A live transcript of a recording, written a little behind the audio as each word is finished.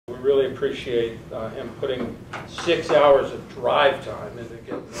really appreciate him putting 6 hours of drive time into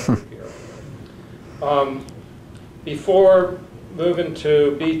getting over here. Before moving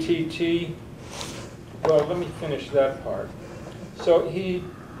to BTT, well, let me finish that part. So he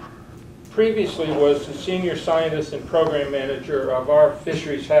previously was the senior scientist and program manager of our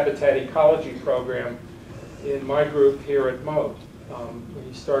fisheries habitat ecology program in my group here at Moat.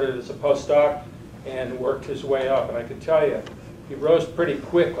 He started as a postdoc and worked his way up, and I can tell you, he rose pretty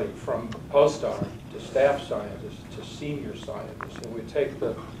quickly from postdoc to staff scientist to senior scientist, and we take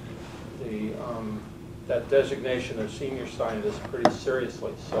that designation of senior scientist pretty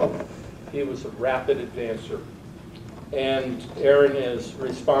seriously. So he was a rapid advancer. And Aaron is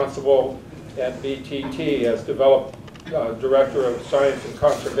responsible at BTT as Director of Science and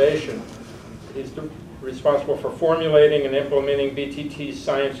Conservation. He's responsible for formulating and implementing BTT's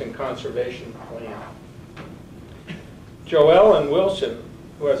Science and Conservation Plan. Joellen Wilson,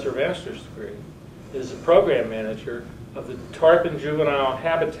 who has her master's degree, is the program manager of the Tarpon Juvenile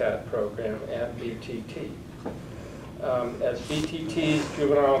Habitat Program at BTT. As BTT's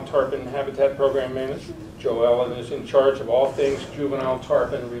Juvenile Tarpon Habitat Program Manager, Joellen is in charge of all things juvenile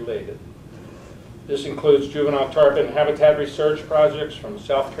tarpon related. This includes juvenile tarpon habitat research projects from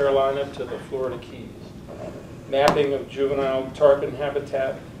South Carolina to the Florida Keys, mapping of juvenile tarpon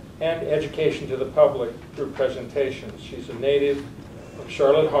habitat, and education to the public through presentations. She's a native of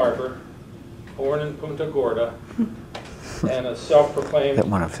Charlotte Harbor, born in Punta Gorda, and a self-proclaimed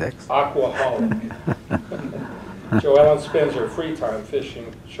aquaholic. Joellen spends her free time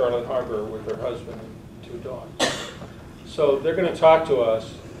fishing Charlotte Harbor with her husband and 2 dogs. So they're going to talk to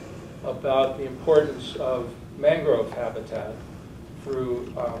us about the importance of mangrove habitat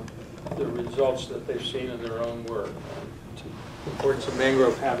through the results that they've seen in their own work. The importance of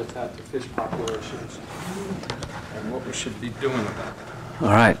mangrove habitat to fish populations and what we should be doing about it. All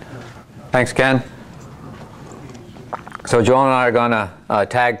right. Thanks, Ken. So Joel and I are going to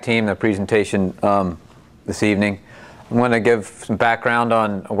tag team the presentation this evening. I'm going to give some background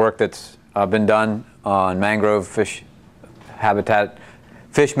on work that's been done on mangrove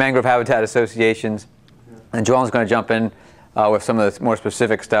mangrove habitat associations, and Joel's going to jump in with some of the more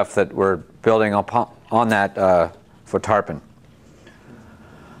specific stuff that we're building on that for tarpon.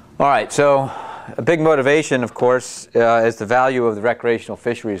 All right, so a big motivation, of course, is the value of the recreational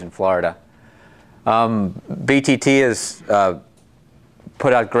fisheries in Florida. BTT has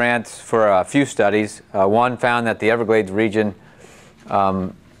put out grants for a few studies. One found that the Everglades region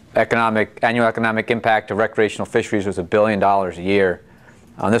annual economic impact of recreational fisheries was $1 billion a year.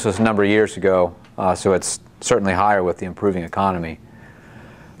 This was a number of years ago, so it's certainly higher with the improving economy.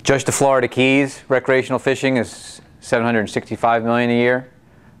 Just the Florida Keys, recreational fishing is $765 million a year.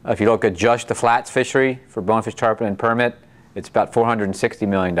 If you look at just the flats fishery for bonefish, tarpon, and permit, it's about $460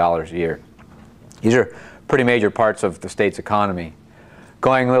 million a year. These are pretty major parts of the state's economy.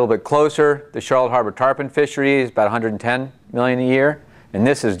 Going a little bit closer, the Charlotte Harbor tarpon fishery is about $110 million a year, and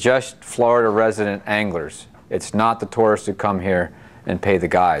this is just Florida resident anglers. It's not the tourists who come here and pay the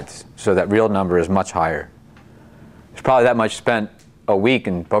guides, so that real number is much higher. There's probably that much spent a week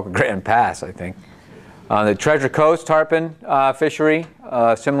in Boca Grande Pass, I think. The Treasure Coast tarpon fishery,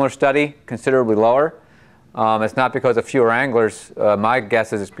 similar study, considerably lower. It's not because of fewer anglers. My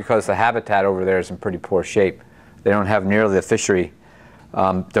guess is it's because the habitat over there is in pretty poor shape. They don't have nearly the fishery,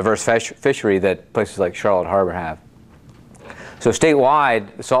 diverse fishery that places like Charlotte Harbor have. So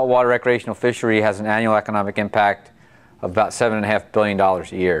statewide, the saltwater recreational fishery has an annual economic impact of about $7.5 billion a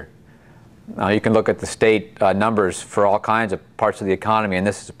year. You can look at the state numbers for all kinds of parts of the economy, and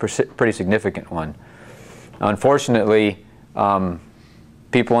this is a pretty significant one. Unfortunately,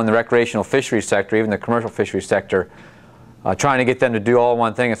 people in the recreational fisheries sector, even the commercial fisheries sector, trying to get them to do all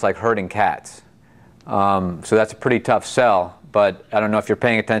one thing, it's like herding cats. So that's a pretty tough sell, but I don't know if you're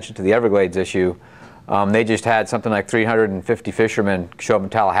paying attention to the Everglades issue. They just had something like 350 fishermen show up in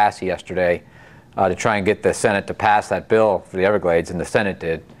Tallahassee yesterday to try and get the Senate to pass that bill for the Everglades, and the Senate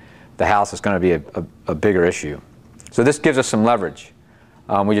did. The House is going to be a bigger issue. So this gives us some leverage.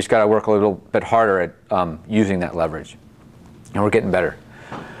 We just got to work a little bit harder at using that leverage, and we're getting better.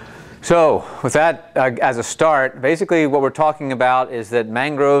 So with that as a start, basically what we're talking about is that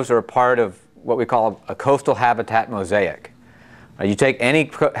mangroves are a part of what we call a coastal habitat mosaic. You take any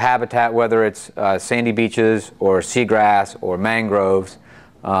habitat, whether it's sandy beaches or seagrass or mangroves,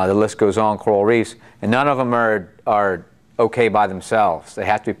 the list goes on, coral reefs, and none of them are okay by themselves. They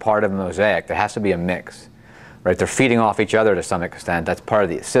have to be part of a mosaic. There has to be a mix. Right? They're feeding off each other to some extent. That's part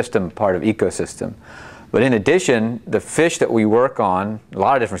of the system, part of ecosystem. But in addition, the fish that we work on, a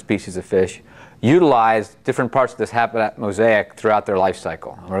lot of different species of fish, utilize different parts of this habitat mosaic throughout their life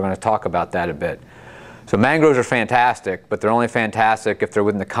cycle. And we're going to talk about that a bit. So mangroves are fantastic, but they're only fantastic if they're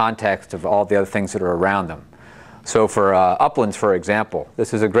within the context of all the other things that are around them. So for uplands, for example,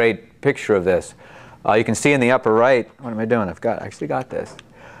 this is a great picture of this. You can see in the upper right, what am I doing? I actually got this.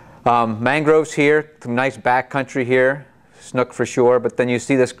 Mangroves here, some nice back country here, Snook for sure, but then you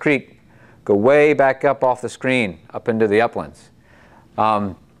see this creek go way back up off the screen, up into the uplands.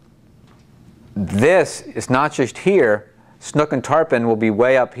 This is not just here. Snook and tarpon will be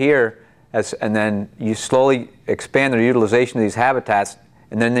way up here, and then you slowly expand their utilization of these habitats,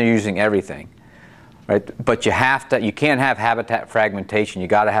 and then they're using everything, right? But you can't have habitat fragmentation. You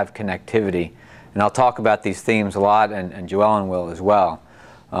got to have connectivity, and I'll talk about these themes a lot, and Joellen will as well.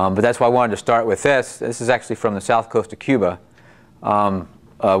 But that's why I wanted to start with this. This is actually from the south coast of Cuba, one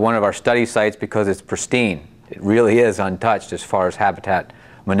of our study sites, because it's pristine. It really is untouched as far as habitat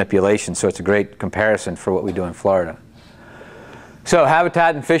manipulation, so it's a great comparison for what we do in Florida. So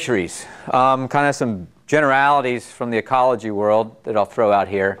habitat and fisheries, kind of some generalities from the ecology world that I'll throw out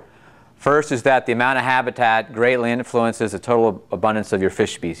here. First is that the amount of habitat greatly influences the total abundance of your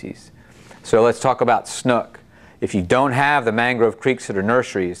fish species. So let's talk about snook. If you don't have the mangrove creeks that are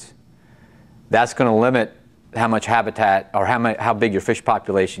nurseries, that's going to limit how much habitat or how big your fish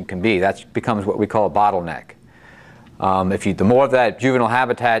population can be. That becomes what we call a bottleneck. The more of that juvenile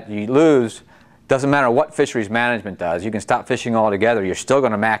habitat you lose, doesn't matter what fisheries management does. You can stop fishing altogether. You're still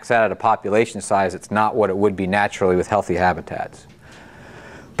going to max out at a population size that's not what it would be naturally with healthy habitats.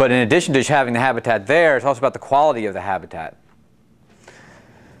 But in addition to just having the habitat there, it's also about the quality of the habitat.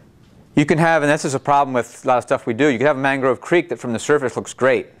 You can have, and this is a problem with a lot of stuff we do, you can have a mangrove creek that from the surface looks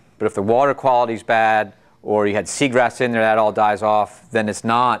great, but if the water quality is bad, or you had seagrass in there, that all dies off, then it's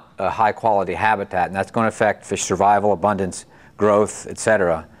not a high quality habitat, and that's going to affect fish survival, abundance, growth,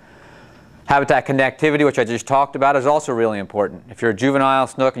 etc. Habitat connectivity, which I just talked about, is also really important. If you're a juvenile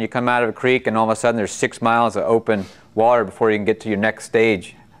snook and you come out of a creek and all of a sudden there's 6 miles of open water before you can get to your next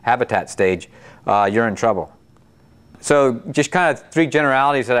stage, habitat stage, you're in trouble. So just kind of 3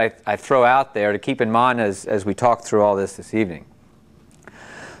 generalities that I throw out there to keep in mind as we talk through all this evening.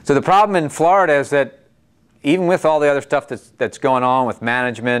 So the problem in Florida is that even with all the other stuff that's going on with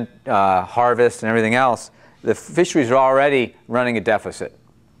management, harvest, and everything else, the fisheries are already running a deficit.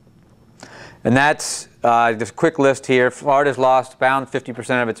 And that's just a quick list here. Florida's lost about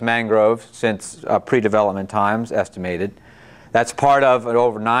 50% of its mangroves since pre-development times, estimated. That's part of an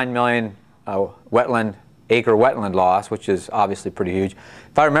over 9 million acre wetland loss, which is obviously pretty huge.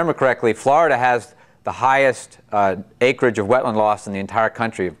 If I remember correctly, Florida has the highest acreage of wetland loss in the entire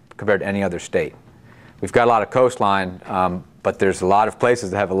country compared to any other state. We've got a lot of coastline, but there's a lot of places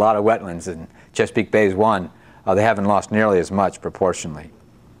that have a lot of wetlands, and Chesapeake Bay is one. They haven't lost nearly as much proportionally.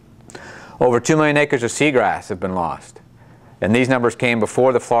 Over 2 million acres of seagrass have been lost. And these numbers came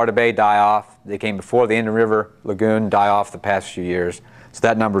before the Florida Bay die-off. They came before the Indian River Lagoon die-off the past few years. So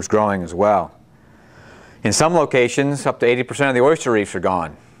that number is growing as well. In some locations, up to 80% of the oyster reefs are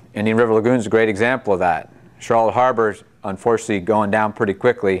gone. Indian River Lagoon is a great example of that. Charlotte Harbor is unfortunately going down pretty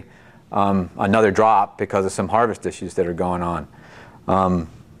quickly. Another drop because of some harvest issues that are going on.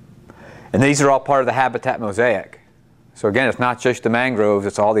 And these are all part of the habitat mosaic. So again, it's not just the mangroves,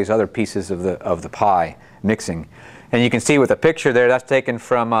 it's all these other pieces of the pie mixing. And you can see with the picture there, that's taken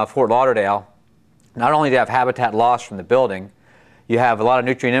from Fort Lauderdale. Not only do you have habitat loss from the building, you have a lot of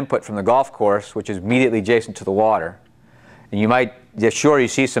nutrient input from the golf course, which is immediately adjacent to the water. And you might, sure, you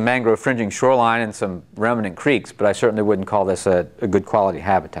see some mangrove fringing shoreline and some remnant creeks, but I certainly wouldn't call this a good quality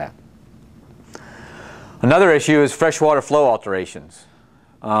habitat. Another issue is freshwater flow alterations.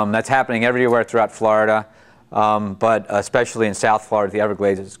 That's happening everywhere throughout Florida, but especially in South Florida, the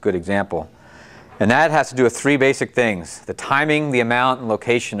Everglades is a good example. And that has to do with 3 basic things: the timing, the amount, and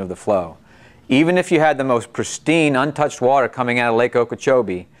location of the flow. Even if you had the most pristine, untouched water coming out of Lake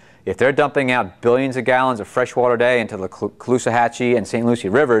Okeechobee, if they're dumping out billions of gallons of fresh water a day into the Caloosahatchee and St. Lucie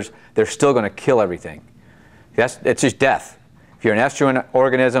rivers, they're still going to kill everything. It's just death. If you're an estuarine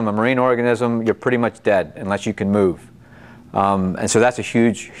organism, a marine organism, you're pretty much dead unless you can move. And so that's a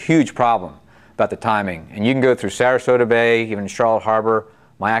huge, huge problem about the timing. And you can go through Sarasota Bay, even Charlotte Harbor,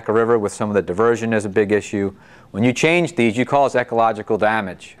 Mayaca River with some of the diversion is a big issue. When you change these, you cause ecological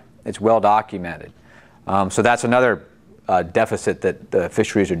damage. It's well documented. So that's another deficit that the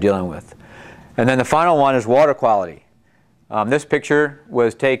fisheries are dealing with. And then the final one is water quality. This picture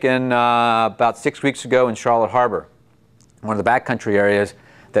was taken about 6 weeks ago in Charlotte Harbor, one of the backcountry areas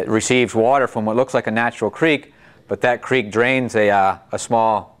that receives water from what looks like a natural creek, but that creek drains a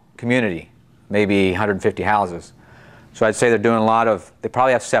small community, maybe 150 houses. So I'd say they're doing a lot of, they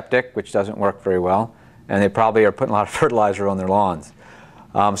probably have septic, which doesn't work very well, and they probably are putting a lot of fertilizer on their lawns.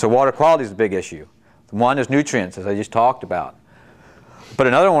 So water quality is a big issue. One is nutrients, as I just talked about. But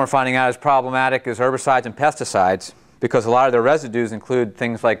another one we're finding out is problematic is herbicides and pesticides, because a lot of their residues include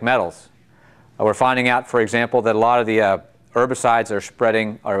things like metals. We're finding out, for example, that a lot of the herbicides that are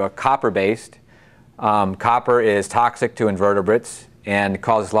spreading are copper-based. Copper is toxic to invertebrates and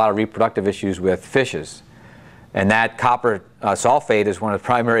causes a lot of reproductive issues with fishes. And that copper sulfate is one of the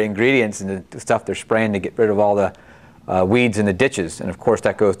primary ingredients in the stuff they're spraying to get rid of all the weeds in the ditches. And of course,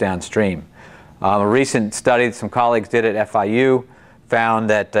 that goes downstream. A recent study that some colleagues did at FIU found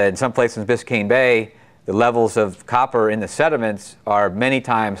that in some places in Biscayne Bay, the levels of copper in the sediments are many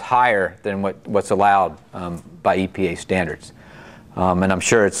times higher than what's allowed by EPA standards. And I'm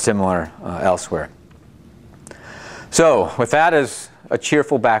sure it's similar elsewhere. So with that as a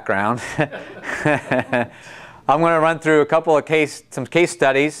cheerful background, I'm going to run through a couple of some case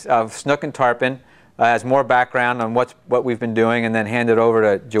studies of snook and tarpon as more background on what we've been doing, and then hand it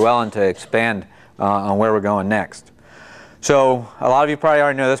over to Joellen to expand on where we're going next. So a lot of you probably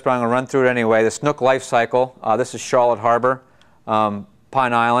already know this, but I'm going to run through it anyway. The snook life cycle. This is Charlotte Harbor, Pine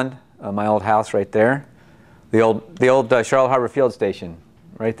Island, my old house right there. The old Charlotte Harbor Field Station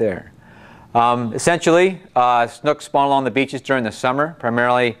right there. Essentially, snook spawn along the beaches during the summer,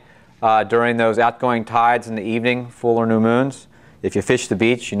 primarily during those outgoing tides in the evening, full or new moons. If you fish the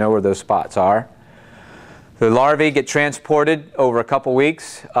beach, you know where those spots are. The larvae get transported over a couple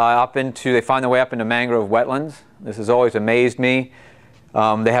weeks they find their way up into mangrove wetlands. This has always amazed me.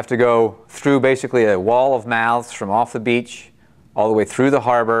 They have to go through basically a wall of mouths from off the beach, all the way through the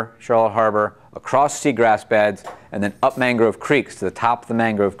harbor, Charlotte Harbor, across seagrass beds, and then up mangrove creeks to the top of the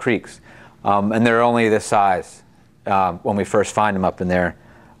mangrove creeks. And they're only this size when we first find them up in there,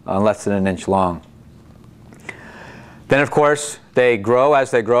 less than an inch long. Then, of course, they grow.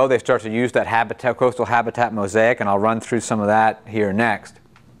 As they grow, they start to use that coastal habitat mosaic, and I'll run through some of that here next.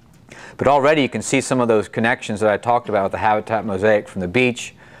 But already you can see some of those connections that I talked about with the habitat mosaic from the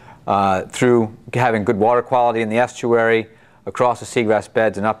beach through having good water quality in the estuary, across the seagrass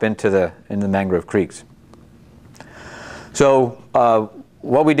beds, and up into the mangrove creeks. So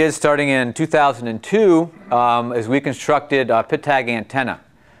what we did starting in 2002 is we constructed a pit tag antenna.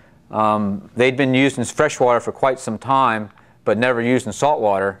 They'd been used in freshwater for quite some time, but never used in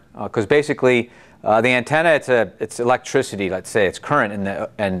saltwater, because basically the antenna, it's electricity, let's say, it's current,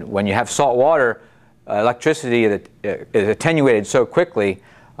 and when you have salt water, electricity that is attenuated so quickly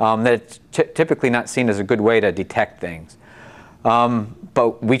that it's typically not seen as a good way to detect things.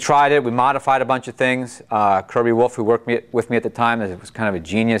 But we tried it, we modified a bunch of things. Kirby Wolf, who worked with me at the time, was kind of a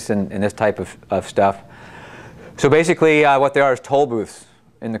genius in this type of stuff. So basically what they are is toll booths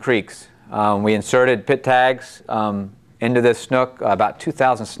in the creeks. We inserted pit tags into the snook, about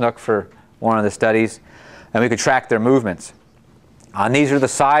 2,000 snook for one of the studies, and we could track their movements. And these are the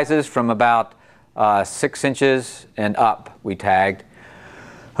sizes from about 6 inches and up we tagged.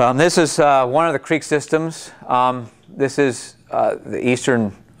 This is one of the creek systems. This is the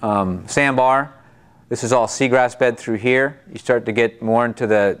eastern sandbar. This is all seagrass bed through here. You start to get more into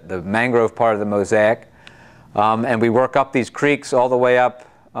the mangrove part of the mosaic. And we work up these creeks all the way up,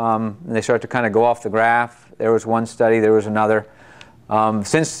 and they start to kind of go off the graph. There was one study, there was another.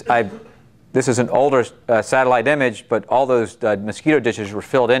 This is an older satellite image, but all those mosquito ditches were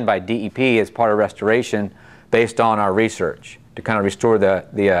filled in by DEP as part of restoration based on our research to kind of restore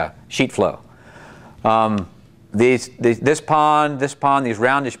the sheet flow. This pond, these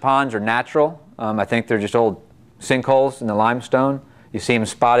roundish ponds are natural. I think they're just old sinkholes in the limestone. You see them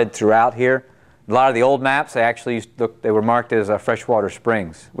spotted throughout here. A lot of the old maps, they were marked as freshwater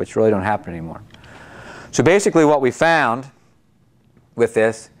springs, which really don't happen anymore. So basically what we found with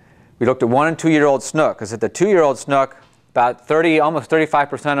this, we looked at 1- and 2-year-old snook, because at the 2-year-old snook, about almost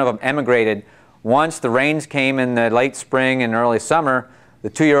 35% of them emigrated. Once the rains came in the late spring and early summer, the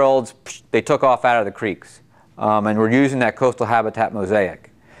 2-year-olds, they took off out of the creeks. And we're using that coastal habitat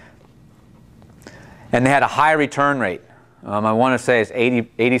mosaic. And they had a high return rate. I want to say it's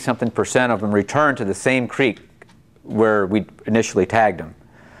 80-something% of them returned to the same creek where we initially tagged them.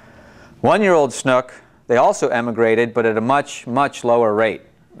 1-year-old snook, they also emigrated, but at a much, much lower rate.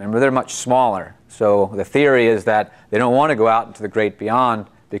 Remember, they're much smaller. So the theory is that they don't want to go out into the great beyond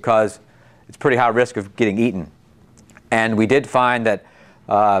because it's pretty high risk of getting eaten. And we did find that,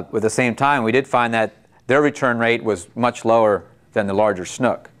 at the same time, we did find that their return rate was much lower than the larger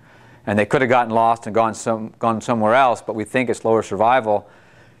snook. And they could have gotten lost and gone somewhere else, but we think it's lower survival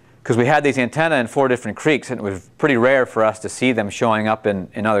because we had these antennae in 4 different creeks, and it was pretty rare for us to see them showing up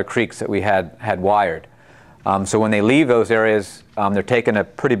in other creeks that we had wired. So when they leave those areas, they're taking a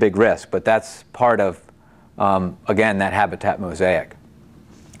pretty big risk, but that's part of, again, that habitat mosaic.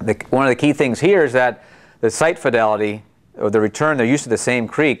 One of the key things here is that the site fidelity, or the return, their use of the same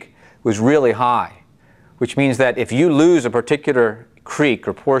creek, was really high, which means that if you lose a particular creek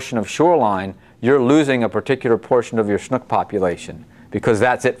or portion of shoreline, you're losing a particular portion of your snook population, because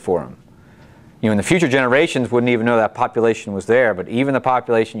that's it for them. You know, in the future generations wouldn't even know that population was there, but even the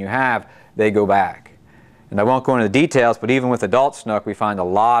population you have, they go back. And I won't go into the details, but even with adult snook, we find a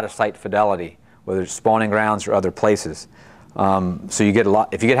lot of site fidelity, whether it's spawning grounds or other places. So you get a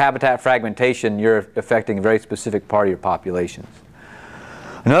lot. If you get habitat fragmentation, you're affecting a very specific part of your populations.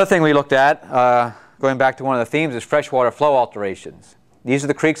 Another thing we looked at, going back to one of the themes, is freshwater flow alterations. These are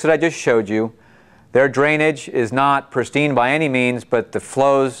the creeks that I just showed you. Their drainage is not pristine by any means, but the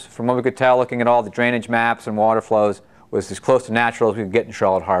flows, from what we could tell looking at all the drainage maps and water flows, was as close to natural as we could get in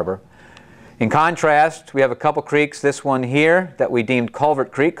Charlotte Harbor. In contrast, we have a couple creeks, this one here that we deemed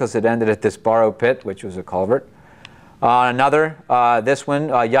Culvert Creek because it ended at this borrow pit, which was a culvert. Another, this one,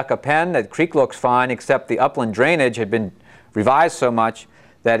 Yucca Pen, that creek looks fine, except the upland drainage had been revised so much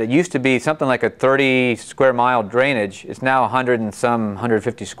that it used to be something like a 30 square mile drainage. It's now 100 and some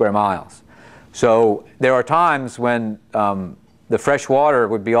 150 square miles. So there are times when the fresh water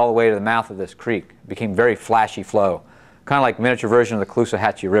would be all the way to the mouth of this creek. It became very flashy flow, kind of like a miniature version of the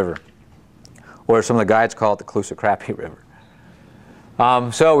Caloosahatchee River, or some of the guides call it the Caloosa-Crappie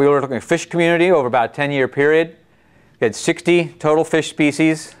River. So we were looking at fish community over about a 10-year period. We had 60 total fish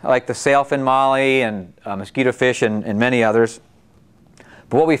species, like the sailfin molly and mosquito fish and many others.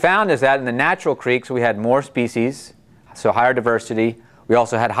 But what we found is that in the natural creeks we had more species, so higher diversity. We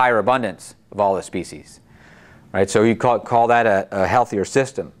also had higher abundance of all the species. Right? So you call that a healthier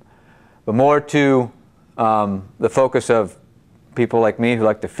system. But more to the focus of people like me who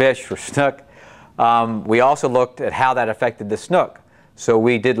like to fish for snook, we also looked at how that affected the snook. So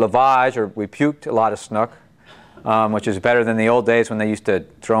we did lavage, or we puked a lot of snook, which is better than the old days when they used to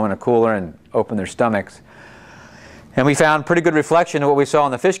throw them in a cooler and open their stomachs. And we found pretty good reflection of what we saw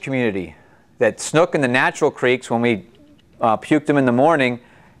in the fish community, that snook in the natural creeks, when we puked them in the morning,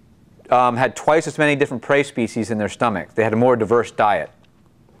 had twice as many different prey species in their stomach. They had a more diverse diet.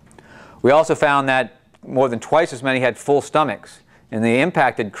 We also found that more than twice as many had full stomachs. In the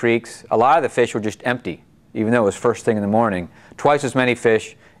impacted creeks, a lot of the fish were just empty, even though it was first thing in the morning. Twice as many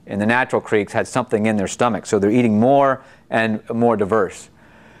fish in the natural creeks had something in their stomach, so they're eating more and more diverse.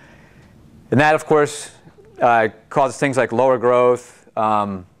 And that, of course, causes things like lower growth,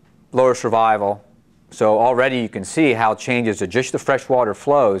 lower survival. So already you can see how changes to just the freshwater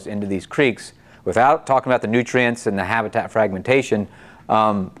flows into these creeks, without talking about the nutrients and the habitat fragmentation,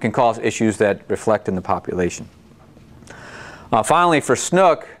 can cause issues that reflect in the population. Finally, for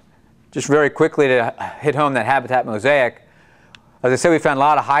snook, just very quickly to hit home that habitat mosaic, as I said, we found a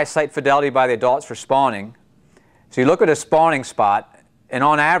lot of high site fidelity by the adults for spawning. So you look at a spawning spot, and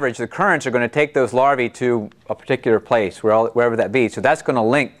on average, the currents are going to take those larvae to a particular place, wherever that be. So that's going to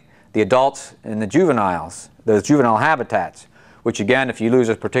link the adults and the juveniles, those juvenile habitats, which again, if you lose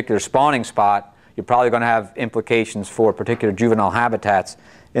a particular spawning spot, you're probably going to have implications for particular juvenile habitats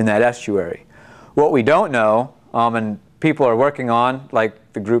in that estuary. What we don't know, and people are working on,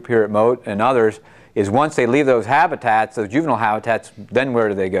 like the group here at Moat and others, is once they leave those habitats, those juvenile habitats, then where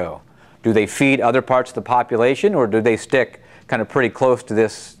do they go? Do they feed other parts of the population, or do they stick kind of pretty close to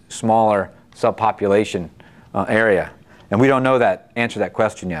this smaller subpopulation area? And we don't know that, answer that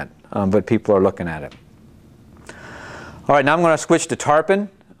question yet, but people are looking at it. All right, now I'm going to switch to tarpon.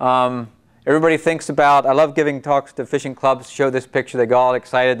 Everybody thinks about, I love giving talks to fishing clubs, show this picture, they get all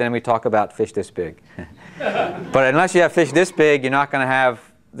excited, then we talk about fish this big. But unless you have fish this big, you're not going to have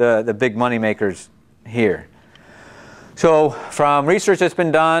the big money makers here. So from research that's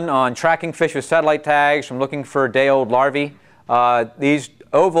been done on tracking fish with satellite tags, from looking for day-old larvae, these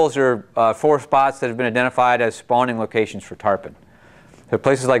ovals are 4 spots that have been identified as spawning locations for tarpon. So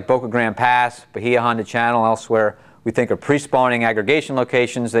places like Boca Grande Pass, Bahia Honda Channel, elsewhere, we think are pre-spawning aggregation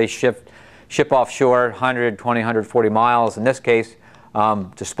locations. They ship offshore 120, 140 miles, in this case,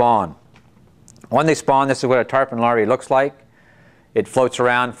 to spawn. When they spawn, this is what a tarpon larvae looks like. It floats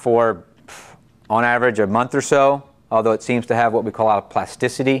around for, on average, a month or so, although it seems to have what we call a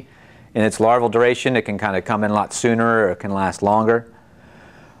plasticity in its larval duration. It can kind of come in a lot sooner, or it can last longer.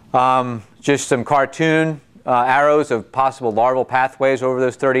 Just some cartoon arrows of possible larval pathways over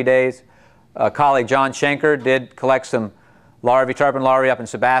those 30 days. Colleague John Schenker did collect some tarpon larvae up in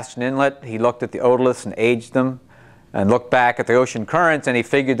Sebastian Inlet. He looked at the otoliths and aged them, and looked back at the ocean currents, and he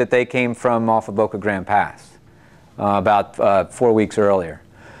figured that they came from off of Boca Grande Pass about 4 weeks earlier.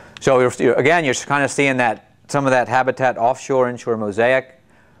 So again, you're kind of seeing that some of that habitat offshore, inshore mosaic.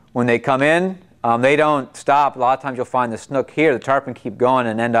 When they come in, they don't stop. A lot of times you'll find the snook here, the tarpon keep going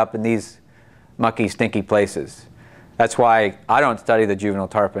and end up in these mucky, stinky places. That's why I don't study the juvenile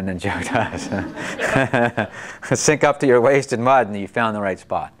tarpon and Joe does. Sink up to your waist in mud and you found the right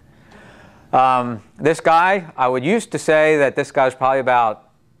spot. This guy, I would used to say that this guy was probably about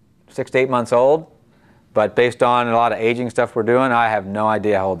 6 to 8 months old, but based on a lot of aging stuff we're doing, I have no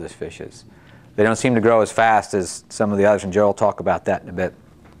idea how old this fish is. They don't seem to grow as fast as some of the others, and Joe will talk about that in a bit.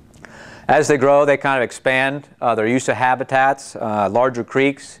 As they grow, they kind of expand their use of habitats, larger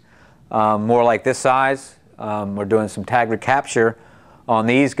creeks, more like this size. We're doing some tag recapture on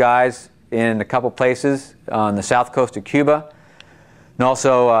these guys in a couple places on the south coast of Cuba, and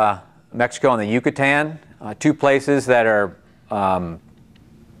also Mexico and the Yucatan, 2 places that are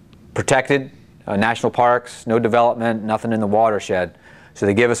protected, national parks, no development, nothing in the watershed. So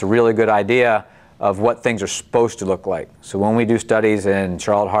they give us a really good idea of what things are supposed to look like. So when we do studies in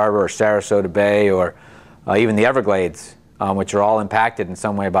Charlotte Harbor or Sarasota Bay or even the Everglades, which are all impacted in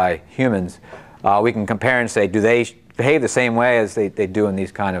some way by humans, we can compare and say, do they behave the same way as they do in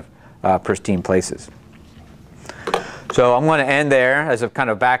these kind of pristine places? So I'm going to end there as a kind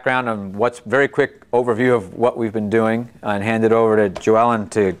of background on what's very quick overview of what we've been doing and hand it over to Joellen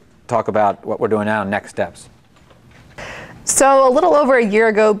to talk about what we're doing now and next steps. So a little over a year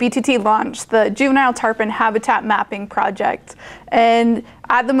ago, BTT launched the Juvenile Tarpon Habitat Mapping Project. And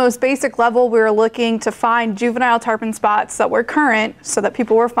at the most basic level, we were looking to find juvenile tarpon spots that were current so that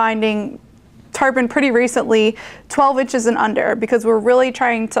people were finding tarpon pretty recently 12 inches and under, because we're really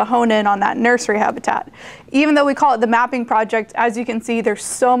trying to hone in on that nursery habitat. Even though we call it the mapping project, as you can see, there's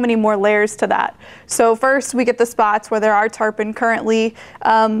so many more layers to that. So first we get the spots where there are tarpon currently,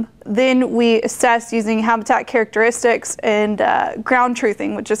 then we assess using habitat characteristics and ground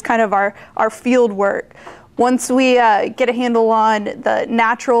truthing, which is kind of our field work. Once we get a handle on the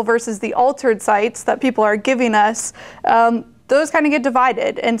natural versus the altered sites that people are giving us, those kind of get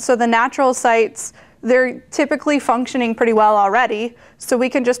divided. And so the natural sites, they're typically functioning pretty well already, so we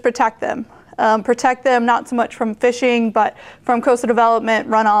can just protect them. Protect them not so much from fishing, but from coastal development,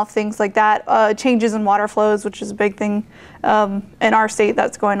 runoff, things like that, changes in water flows, which is a big thing in our state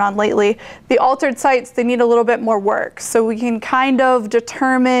that's going on lately. The altered sites, they need a little bit more work, so we can kind of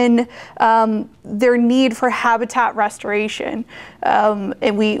determine their need for habitat restoration,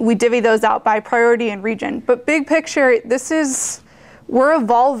 and we divvy those out by priority and region. But big picture, we're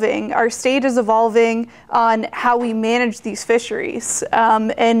evolving, our state is evolving on how we manage these fisheries.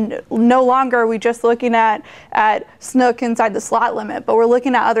 And no longer are we just looking at snook inside the slot limit, but we're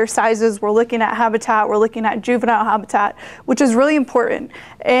looking at other sizes, we're looking at habitat, we're looking at juvenile habitat, which is really important.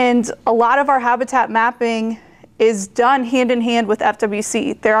 And a lot of our habitat mapping is done hand in hand with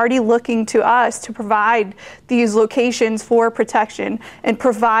FWC. They're already looking to us to provide these locations for protection and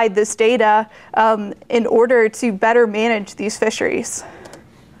provide this data in order to better manage these fisheries.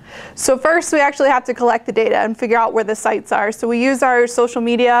 So first, we actually have to collect the data and figure out where the sites are. So we use our social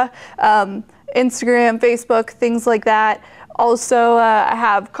media, Instagram, Facebook, things like that. Also, I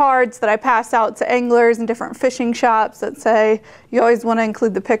have cards that I pass out to anglers in different fishing shops that say, you always want to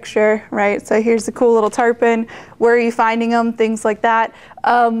include the picture, right? So here's the cool little tarpon. Where are you finding them? Things like that.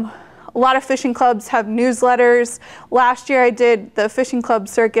 A lot of fishing clubs have newsletters. Last year I did the fishing club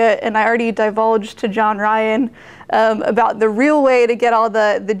circuit, and I already divulged to John Ryan about the real way to get all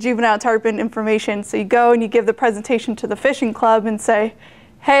the juvenile tarpon information. So you go and you give the presentation to the fishing club and say,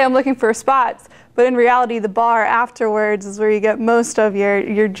 hey, I'm looking for spots. But in reality, the bar afterwards is where you get most of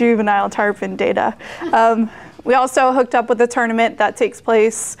your juvenile tarpon data. We also hooked up with a tournament that takes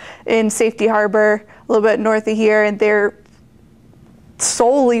place in Safety Harbor, a little bit north of here, and they're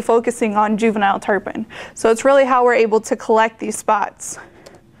solely focusing on juvenile tarpon. So it's really how we're able to collect these spots.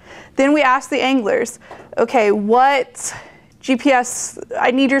 Then we ask the anglers, okay, what GPS,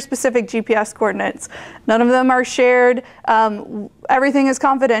 I need your specific GPS coordinates. None of them are shared. Everything is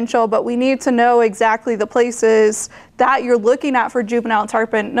confidential, but we need to know exactly the places that you're looking at for juvenile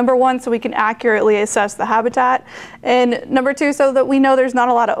tarpon. Number one, so we can accurately assess the habitat. And number two, so that we know there's not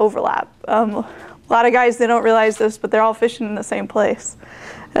a lot of overlap. A lot of guys, they don't realize this, but they're all fishing in the same place.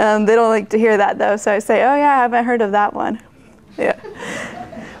 They don't like to hear that though, so I say, oh yeah, I haven't heard of that one. Yeah.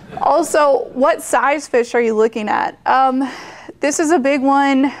 Also, what size fish are you looking at? This is a big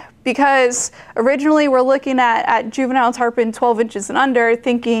one because originally we're looking at juvenile tarpon 12 inches and under,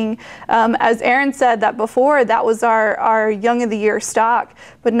 thinking, as Aaron said, that before that was our young of the year stock,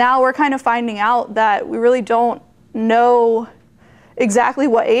 but now we're kind of finding out that we really don't know exactly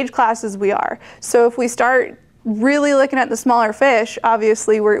what age classes we are. So if we start really looking at the smaller fish,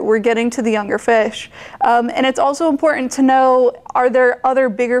 obviously we're getting to the younger fish. And it's also important to know, are there other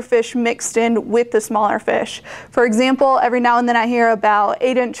bigger fish mixed in with the smaller fish? For example, every now and then I hear about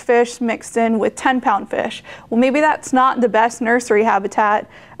 8-inch fish mixed in with 10-pound fish. Well, maybe that's not the best nursery habitat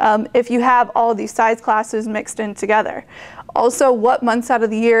if you have all these size classes mixed in together. Also, what months out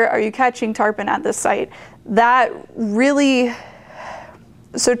of the year are you catching tarpon at this site? That really...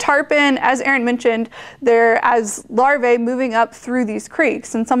 So tarpon, as Aaron mentioned, they're as larvae moving up through these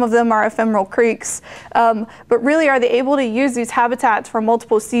creeks, and some of them are ephemeral creeks. But really, are they able to use these habitats for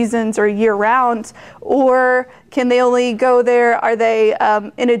multiple seasons or year-round, or can they only go there? Are they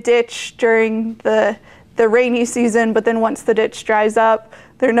in a ditch during the rainy season, but then once the ditch dries up,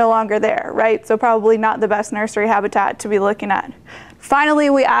 they're no longer there, right? So probably not the best nursery habitat to be looking at. Finally,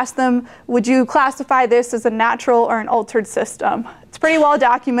 we asked them, would you classify this as a natural or an altered system? It's pretty well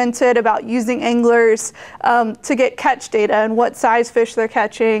documented about using anglers to get catch data and what size fish they're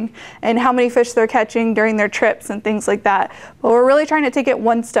catching and how many fish they're catching during their trips and things like that. But we're really trying to take it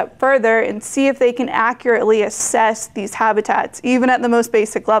one step further and see if they can accurately assess these habitats, even at the most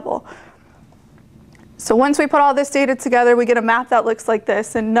basic level. So once we put all this data together, we get a map that looks like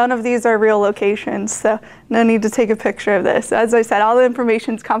this, and none of these are real locations, so no need to take a picture of this. As I said, all the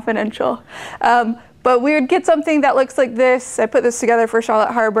information is confidential. But we would get something that looks like this. I put this together for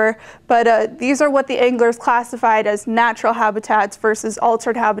Charlotte Harbor, but these are what the anglers classified as natural habitats versus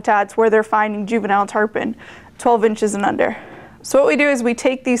altered habitats where they're finding juvenile tarpon, 12 inches and under. So what we do is we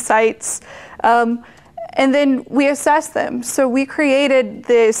take these sites and then we assess them. So we created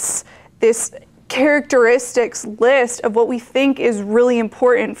this characteristics list of what we think is really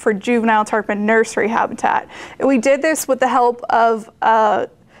important for juvenile tarpon nursery habitat. And we did this with the help of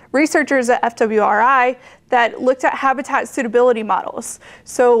researchers at FWRI that looked at habitat suitability models.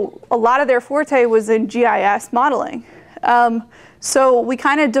 So a lot of their forte was in GIS modeling. So we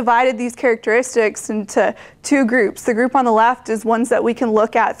kind of divided these characteristics into two groups. The group on the left is ones that we can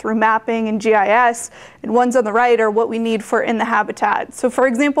look at through mapping and GIS, and ones on the right are what we need for in the habitat. So for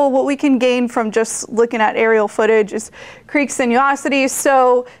example, what we can gain from just looking at aerial footage is creek sinuosity.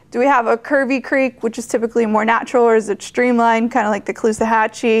 So do we have a curvy creek, which is typically more natural, or is it streamlined, kind of like the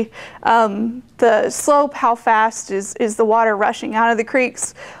Caloosahatchee? The slope, how fast is the water rushing out of the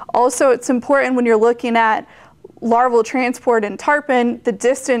creeks? Also, it's important when you're looking at larval transport in tarpon, the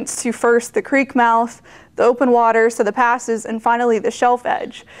distance to first the creek mouth, the open water, so the passes, and finally the shelf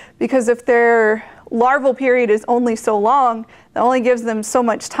edge. Because if their larval period is only so long, that only gives them so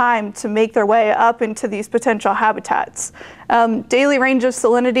much time to make their way up into these potential habitats. Daily range of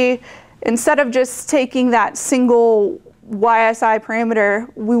salinity, instead of just taking that single YSI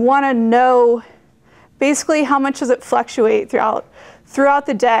parameter, we want to know basically how much does it fluctuate throughout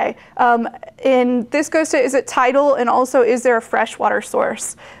the day. And this goes to, is it tidal, and also is there a freshwater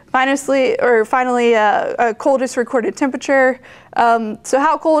source? Finally, a coldest recorded temperature. So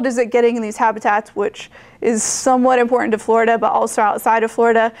how cold is it getting in these habitats, which is somewhat important to Florida, but also outside of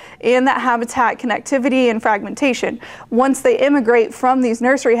Florida, and that habitat connectivity and fragmentation. Once they immigrate from these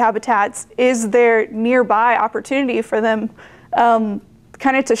nursery habitats, is there nearby opportunity for them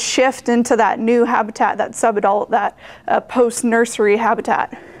kind of to shift into that new habitat, that subadult, that post-nursery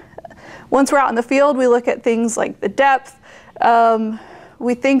habitat? Once we're out in the field, we look at things like the depth.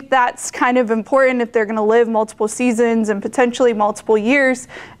 We think that's kind of important if they're going to live multiple seasons and potentially multiple years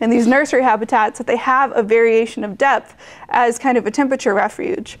in these nursery habitats, that they have a variation of depth as kind of a temperature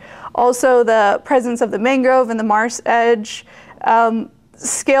refuge. Also, the presence of the mangrove and the marsh edge.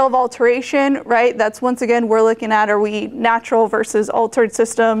 Scale of alteration, right? That's once again, we're looking at, are we natural versus altered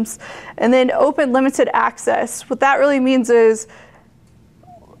systems? And then open limited access. What that really means is,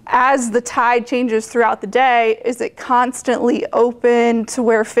 as the tide changes throughout the day, is it constantly open to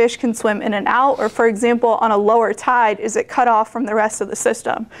where fish can swim in and out? Or for example, on a lower tide, is it cut off from the rest of the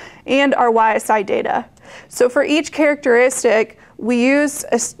system? And our YSI data. So for each characteristic, we use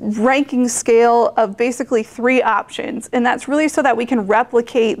a ranking scale of basically 3 options, and that's really so that we can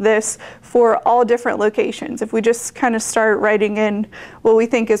replicate this for all different locations. If we just kind of start writing in what we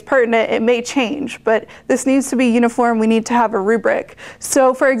think is pertinent, it may change, but this needs to be uniform. We need to have a rubric.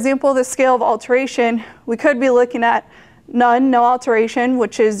 So for example, the scale of alteration, we could be looking at none, no alteration,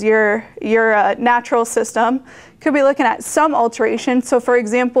 which is your natural system. Could be looking at some alteration. So for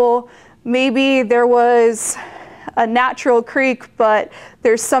example, maybe there was a natural creek, but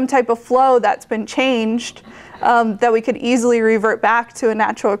there's some type of flow that's been changed that we could easily revert back to a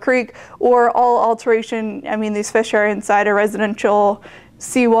natural creek, or all alteration. I mean, these fish are inside a residential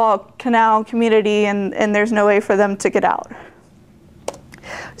seawall, canal, community, and there's no way for them to get out.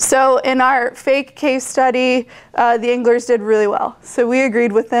 So in our fake case study, the anglers did really well. So we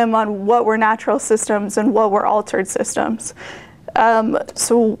agreed with them on what were natural systems and what were altered systems.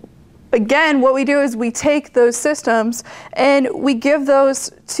 So again, what we do is we take those systems and we give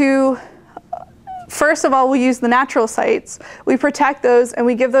those to, first of all, we use the natural sites. We protect those and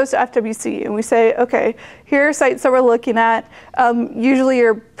we give those to FWC and we say, okay, here are sites that we're looking at. Usually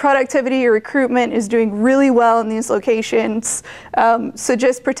your productivity, your recruitment is doing really well in these locations. So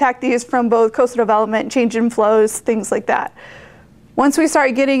just protect these from both coastal development, change in flows, things like that. Once we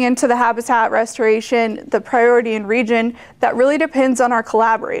start getting into the habitat restoration, the priority in region, that really depends on our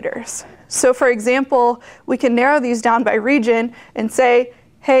collaborators. So for example, we can narrow these down by region and say,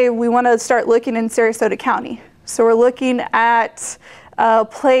 hey, we want to start looking in Sarasota County. So we're looking at a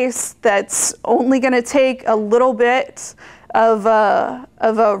place that's only going to take a little bit of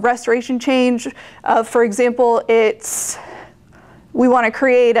a restoration change. For example, we want to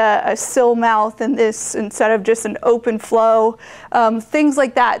create a sill mouth in this instead of just an open flow. Things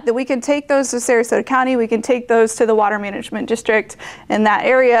like that we can take those to Sarasota County, we can take those to the water management district in that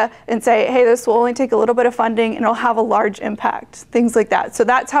area and say, hey, this will only take a little bit of funding and it'll have a large impact, things like that. So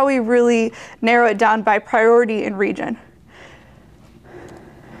that's how we really narrow it down by priority and region.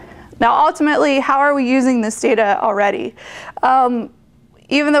 Now, ultimately, how are we using this data already?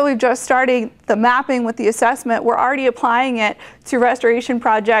 Even though we've just started the mapping with the assessment, we're already applying it to restoration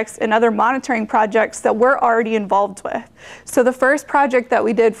projects and other monitoring projects that we're already involved with. So the first project that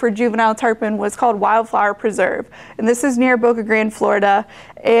we did for juvenile tarpon was called Wildflower Preserve. And this is near Boca Grande, Florida.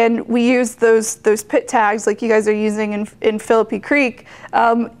 And we used those pit tags like you guys are using in Philippi Creek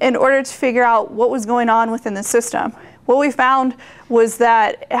in order to figure out what was going on within the system. What we found was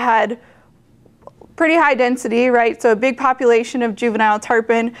that it had pretty high density, right? So a big population of juvenile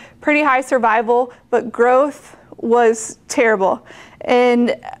tarpon, pretty high survival, but growth was terrible.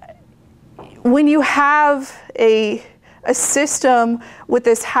 And when you have a system with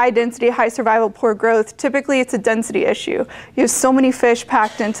this high density, high survival, poor growth, typically it's a density issue. You have so many fish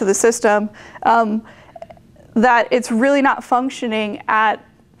packed into the system that it's really not functioning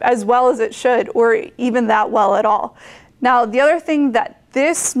as well as it should, or even that well at all. Now, the other thing that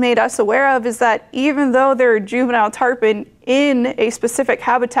this made us aware of is that even though there are juvenile tarpon in a specific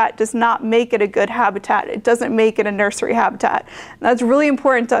habitat does not make it a good habitat. It doesn't make it a nursery habitat. And that's really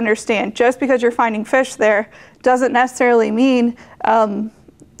important to understand. Just because you're finding fish there doesn't necessarily mean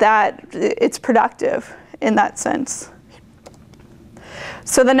that it's productive in that sense.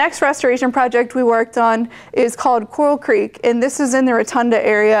 So the next restoration project we worked on is called Coral Creek, and this is in the Rotunda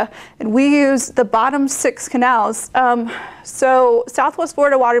area, and we use the bottom 6 canals. So Southwest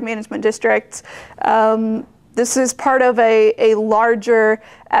Florida Water Management District, this is part of a larger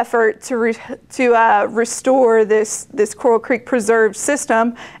effort to restore this Coral Creek preserved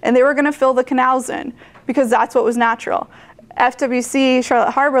system, and they were going to fill the canals in because that's what was natural. FWC,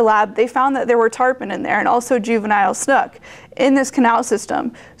 Charlotte Harbor Lab, they found that there were tarpon in there and also juvenile snook in this canal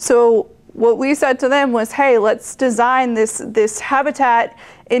system. So what we said to them was, hey, let's design this habitat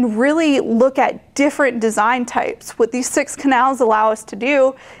and really look at different design types. What these 6 canals allow us to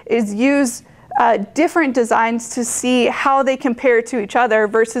do is use different designs to see how they compare to each other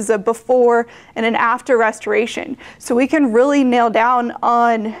versus a before and an after restoration. So we can really nail down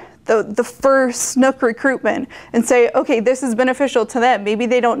on the first snook recruitment and say, okay, this is beneficial to them. Maybe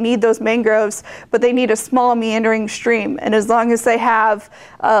they don't need those mangroves, but they need a small meandering stream. And as long as they have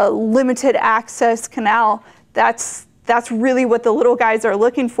a limited access canal, that's really what the little guys are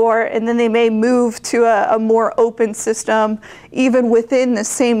looking for. And then they may move to a more open system, even within the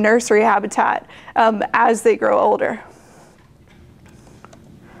same nursery habitat as they grow older.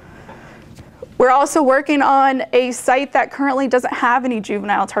 We're also working on a site that currently doesn't have any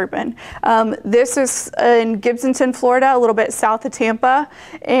juvenile tarpon. This is in Gibsonton, Florida, a little bit south of Tampa,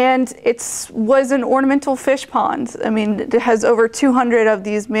 and it was an ornamental fish pond. I mean, it has over 200 of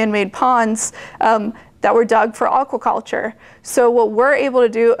these man-made ponds that were dug for aquaculture. So what we're able to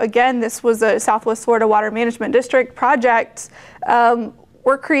do, again, this was a Southwest Florida Water Management District project.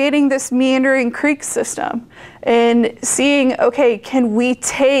 We're creating this meandering creek system and seeing, okay, can we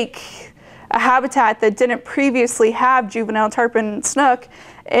take a habitat that didn't previously have juvenile tarpon snook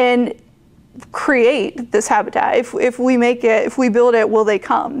and create this habitat. If we make it, if we build it, will they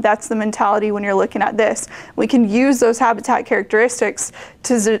come? That's the mentality when you're looking at this. We can use those habitat characteristics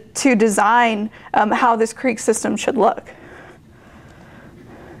to design how this creek system should look.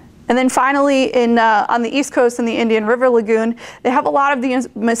 And then finally, on the East Coast in the Indian River Lagoon, they have a lot of the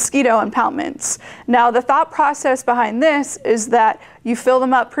mosquito impoundments. Now, the thought process behind this is that you fill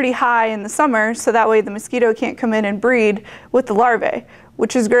them up pretty high in the summer, so that way the mosquito can't come in and breed with the larvae.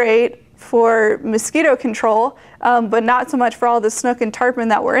 which is great for mosquito control, but not so much for all the snook and tarpon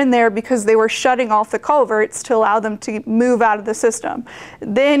that were in there because they were shutting off the culverts to allow them to move out of the system.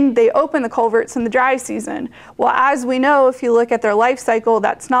 Then they open the culverts in the dry season. Well, as we know, if you look at their life cycle,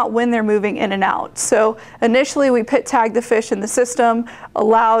 that's not when they're moving in and out. So initially we pit tagged the fish in the system,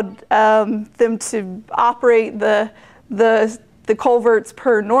 allowed them to operate the culverts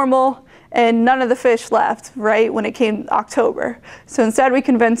per normal, and none of the fish left, right, when it came October. So instead we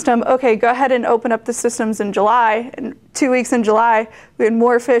convinced them, okay, go ahead and open up the systems in July. And 2 weeks in July, we had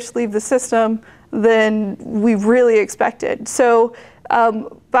more fish leave the system than we really expected. So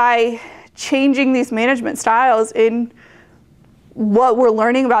by changing these management styles in what we're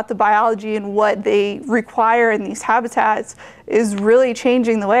learning about the biology and what they require in these habitats is really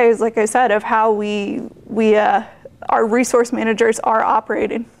changing the ways, like I said, of how our resource managers are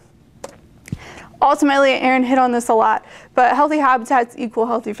operating. Ultimately, Aaron hit on this a lot, but healthy habitats equal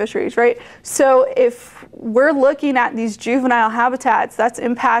healthy fisheries, right? So if we're looking at these juvenile habitats, that's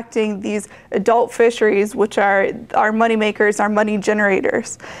impacting these adult fisheries, which are our money makers, our money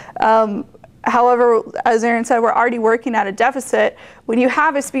generators. However, as Aaron said, we're already working at a deficit. When you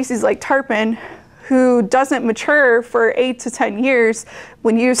have a species like tarpon who doesn't mature for 8 to 10 years,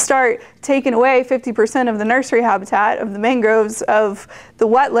 when you start taking away 50% of the nursery habitat, of the mangroves, of the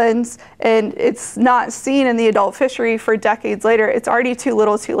wetlands, and it's not seen in the adult fishery for decades later, it's already too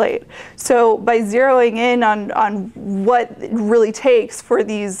little too late. So by zeroing in on what it really takes for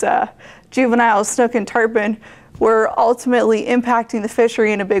these juvenile snook and tarpon, we're ultimately impacting the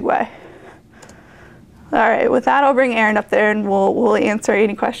fishery in a big way. All right, with that, I'll bring Aaron up there and we'll answer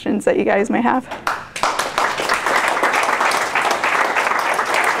any questions that you guys may have.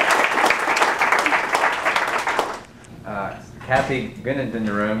 Kathy Ginnan's in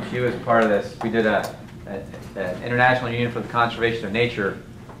the room. She was part of this. We did an International Union for the Conservation of Nature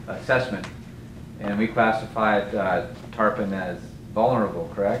assessment, and we classified tarpon as vulnerable,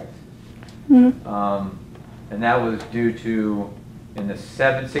 correct? Mm-hmm. And that was due to, in the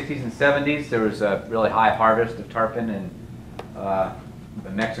 60s and 70s, there was a really high harvest of tarpon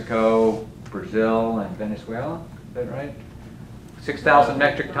in Mexico, Brazil, and Venezuela. Is that right? 6,000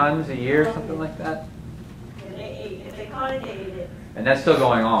 metric tons a year, something like that. And they ate it. They caught it, ate it. And that's still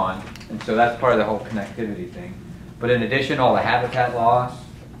going on, and so that's part of the whole connectivity thing. But in addition, all the habitat loss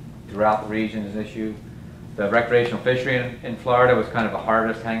throughout the region is an issue. The recreational fishery in Florida was kind of a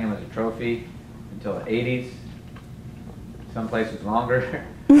harvest, hanging them as a trophy until the 80s. Some places longer.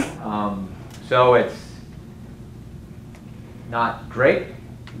 So it's not great,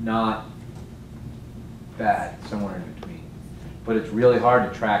 not bad, somewhere in between. But it's really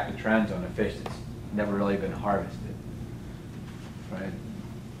hard to track the trends on a fish that's never really been harvested, right?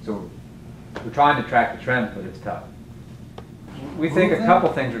 So we're trying to track the trends, but it's tough. We think a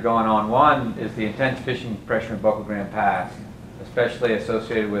couple things are going on. One is the intense fishing pressure in Buckle Grand Pass, especially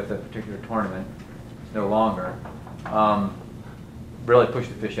associated with a particular tournament. It's no longer. Really pushed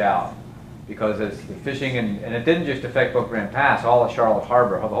the fish out, because as the fishing, and it didn't just affect Buckle Grand Pass, all of Charlotte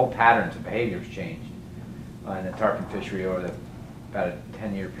Harbor, the whole patterns of behaviors changed in the tarpon fishery over about a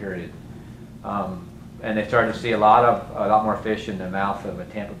 10-year period. And they started to see a lot more fish in the mouth of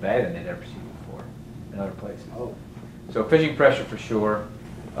Tampa Bay than they'd ever seen before in other places. Oh. So fishing pressure for sure.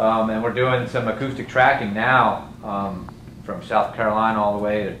 And we're doing some acoustic tracking now from South Carolina all the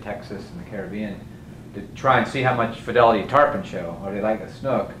way to Texas and the Caribbean to try and see how much fidelity tarpon show. Are they like a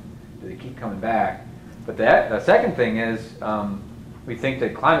snook? Do they keep coming back? But the second thing is we think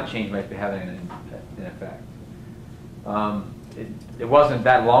that climate change might be having an effect. It wasn't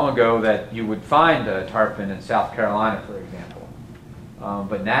that long ago that you would find a tarpon in South Carolina, for example.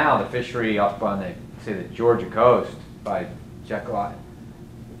 But now the fishery up on the Georgia coast by Jekyll Island,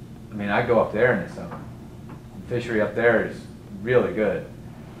 I mean, I go up there in the summer. The fishery up there is really good.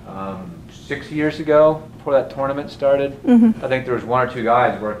 6 years ago, before that tournament started, I think there was 1 or 2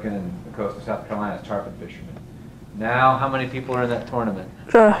 guys working in the coast of South Carolina as tarpon fishermen. Now, how many people are in that tournament?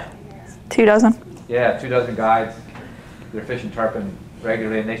 2 dozen. Yeah, 2 dozen guides. They're fishing tarpon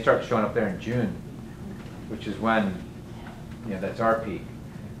regularly, and they start showing up there in June, which is when, that's our peak.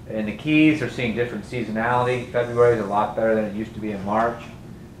 And the Keys are seeing different seasonality. February is a lot better than it used to be in March.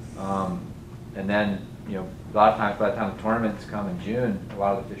 And then, a lot of times by the time the tournaments come in June, a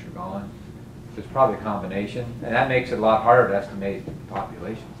lot of the fish are gone. So it's probably a combination, and that makes it a lot harder to estimate the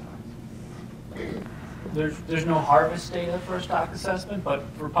population size. There's no harvest data for a stock assessment, but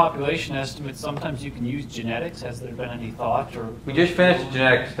for population estimates, sometimes you can use genetics. Has there been any thought? Or we just finished a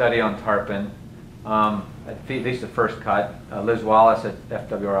genetic study on tarpon, at least the first cut. Liz Wallace at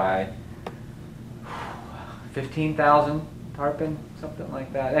FWRI, 15,000 tarpon, something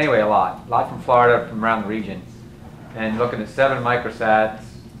like that. Anyway, a lot from Florida, from around the region. And looking at 7 microsats,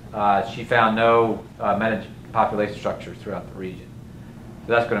 she found no population structures throughout the region.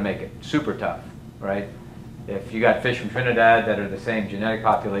 So that's going to make it super tough, right? If you got fish from Trinidad that are the same genetic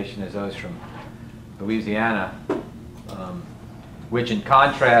population as those from Louisiana, which in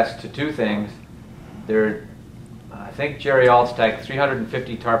contrast to 2 things, I think Jerry Alt's tagged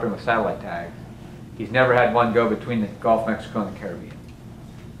 350 tarpon with satellite tags. He's never had one go between the Gulf of Mexico and the Caribbean.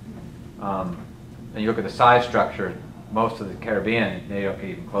 And you look at the size structure, most of the Caribbean, they don't get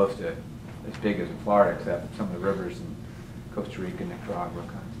even close to as big as in Florida, except some of the rivers in Costa Rica, Nicaragua,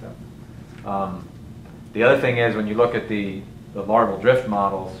 kind of stuff. The other thing is when you look at the larval drift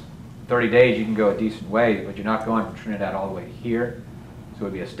models, 30 days you can go a decent way, but you're not going from Trinidad all the way to here. So it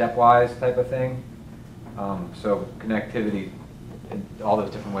would be a stepwise type of thing. So connectivity in all those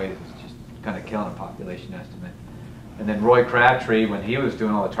different ways is just kind of killing a population estimate. And then Roy Crabtree, when he was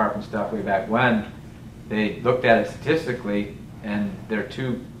doing all the tarpon stuff way back when, they looked at it statistically, and they're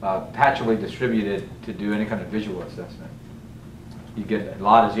too patchily distributed to do any kind of visual assessment. You get a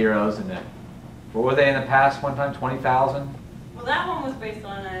lot of zeros, and then what were they in the past one time? 20,000? Well, that one was based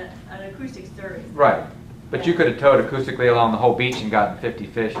on an acoustic survey. Right. But you could have towed acoustically along the whole beach and gotten 50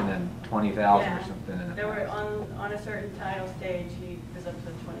 fish and then 20,000 or something. In They were on a certain tidal stage. He was up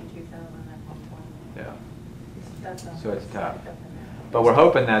to 22,000 at one point. Yeah. So it's tough. But we're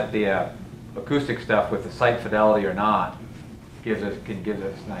hoping that the acoustic stuff with the site fidelity or not can give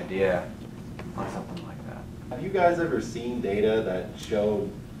us an idea on something like that. Have you guys ever seen data that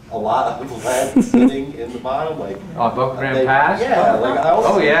showed a lot of lead sitting in the bottom? Like on Boca Grande Pass? Yeah. Like,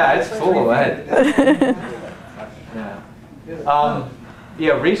 oh yeah, it's full of lead.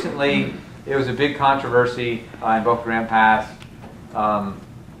 Yeah. Recently it was a big controversy in Boca Grande Pass.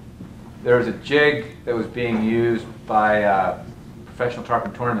 There was a jig that was being used by professional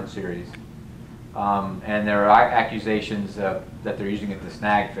tarpon tournament series, and there are accusations that they're using it to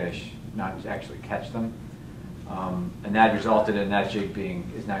snag fish, not to actually catch them, and that resulted in that jig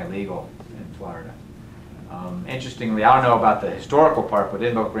is now illegal in Florida. Interestingly, I don't know about the historical part, but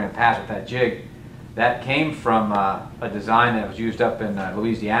in Boca Grande Pass with that jig, that came from a design that was used up in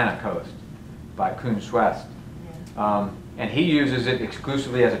Louisiana coast by Coons West. And he uses it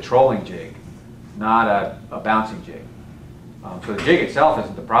exclusively as a trolling jig, not a bouncing jig. So the jig itself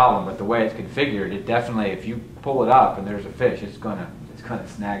isn't the problem, but the way it's configured, it definitely, if you pull it up and there's a fish, it's gonna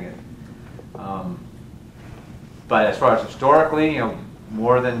snag it. But as far as historically,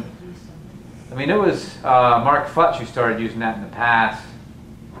 more than, it was Mark Futch who started using that in the past,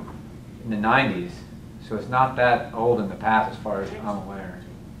 in the 90s. So it's not that old in the past as far as I'm aware.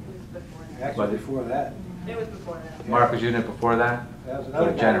 Actually, before that. It was before that. Mark was using it before that? That was Or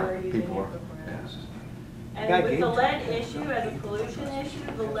another general, using it before. before that. Yes. And with the lead issue as a pollution issue,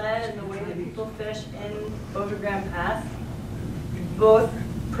 the lead and the way that people fish in Boca Grande Pass, both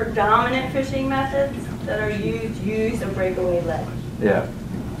predominant fishing methods that are used use a breakaway lead. Yeah.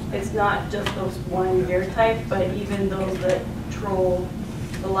 It's not just those one gear type, but even those that troll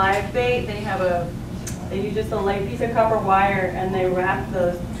the live bait, they use just a light piece of copper wire and they wrap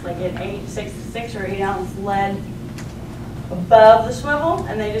those like an 6 or 8 ounce lead above the swivel,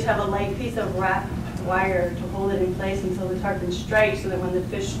 and they just have a light piece of wrapped wire to hold it in place until the tarpon strikes, so that when the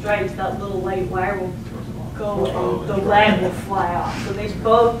fish strikes, that little light wire will go and the lead will fly off. So they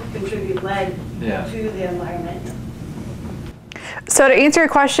both contribute lead to the environment. So to answer your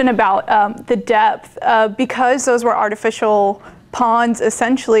question about the depth, because those were artificial ponds,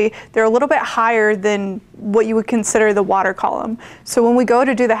 essentially, they're a little bit higher than what you would consider the water column. So when we go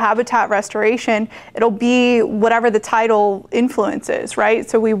to do the habitat restoration, it'll be whatever the tidal influence is, right?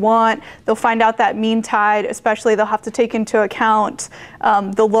 So they'll find out that mean tide, especially they'll have to take into account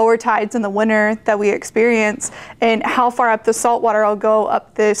the lower tides in the winter that we experience, and how far up the saltwater will go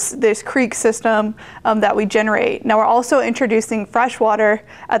up this creek system that we generate. Now we're also introducing freshwater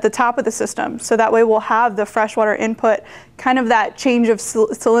at the top of the system, so that way we'll have the freshwater input, kind of that change of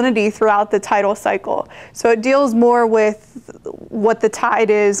salinity throughout the tidal cycle. So it deals more with what the tide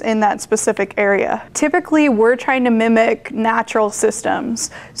is in that specific area. Typically, we're trying to mimic natural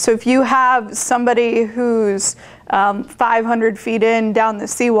systems. So if you have somebody who's 500 feet down the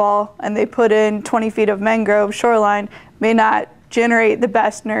seawall and they put in 20 feet of mangrove shoreline, may not generate the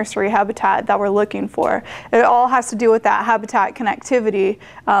best nursery habitat that we're looking for. It all has to do with that habitat connectivity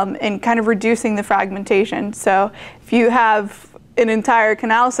and kind of reducing the fragmentation. So if you have an entire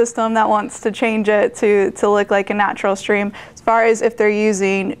canal system that wants to change it to look like a natural stream. As far as if they're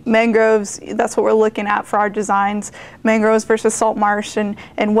using mangroves, that's what we're looking at for our designs, mangroves versus salt marsh, and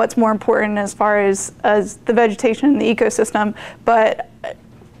what's more important as far as the vegetation in the ecosystem. But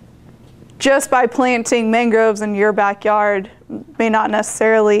just by planting mangroves in your backyard may not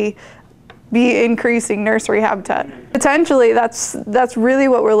necessarily be increasing nursery habitat. Potentially, that's really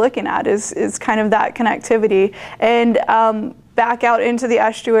what we're looking at is kind of that connectivity, and back out into the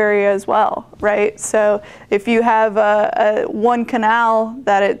estuary as well, right? So if you have a one canal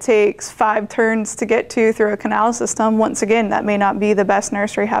that it takes 5 turns to get to through a canal system, once again, that may not be the best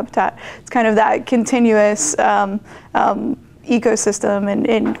nursery habitat. It's kind of that continuous ecosystem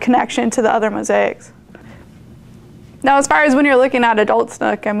and connection to the other mosaics. Now, as far as when you're looking at adult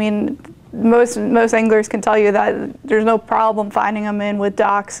snook, I mean, most anglers can tell you that there's no problem finding them in with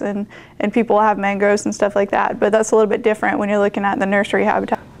docks, and people have mangroves and stuff like that, but that's a little bit different when you're looking at the nursery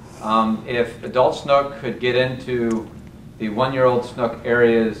habitat. If adult snook could get into the 1-year-old snook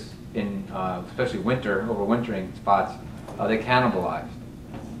areas in especially overwintering spots, they cannibalized.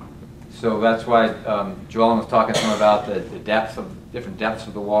 So that's why Joellen was talking some about the different depths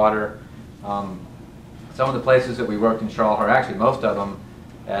of the water. Some of the places that we worked in Charlotte, or actually most of them,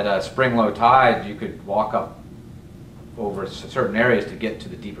 at a spring low tide, you could walk up over certain areas to get to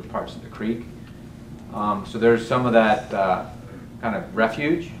the deeper parts of the creek. So there's some of that kind of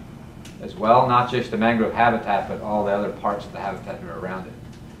refuge as well, not just the mangrove habitat, but all the other parts of the habitat that are around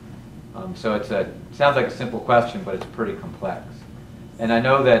it. So it sounds like a simple question, but it's pretty complex. And I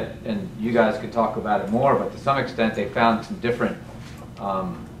know that, and you guys could talk about it more, but to some extent they found some different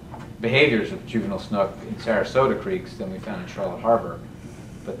behaviors of juvenile snook in Sarasota creeks than we found in Charlotte Harbor.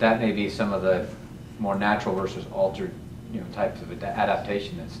 But that may be some of the more natural versus altered, types of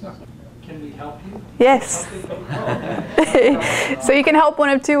adaptation that snook. Can we help you? Yes. So you can help one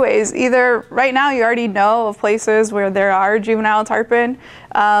of 2 ways. Either right now you already know of places where there are juvenile tarpon.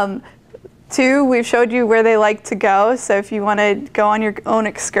 2, we've showed you where they like to go. So if you want to go on your own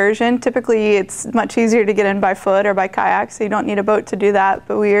excursion, typically it's much easier to get in by foot or by kayak, so you don't need a boat to do that.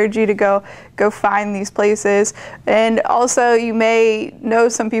 But we urge you to go find these places. And also, you may know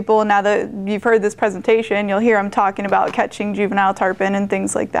some people, now that you've heard this presentation, you'll hear them talking about catching juvenile tarpon and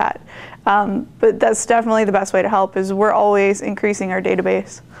things like that. But that's definitely the best way to help, is we're always increasing our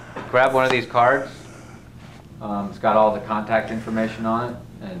database. Grab one of these cards. It's got all the contact information on it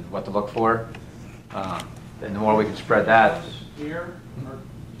and what to look for. And the more we can spread that. Here?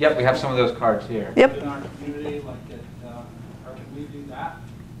 Yep, we have some of those cards here. Yep. In our community, like or can we do that?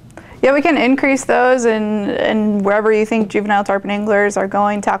 Yeah, we can increase those and wherever you think juvenile tarpon anglers are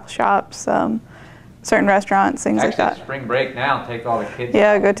going, tackle shops, certain restaurants, things like that. Actually, spring break now, take all the kids.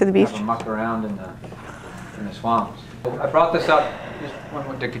 Yeah, go to the beach. Have them muck around in the swamps. I brought this up just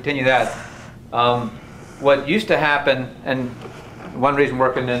wanted to continue that. What used to happen, and one reason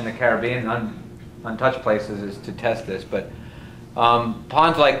working in the Caribbean, untouched places, is to test this, but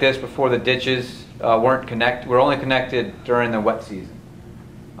ponds like this before the ditches were only connected during the wet season.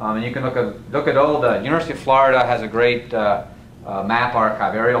 And you can look at old, University of Florida has a great map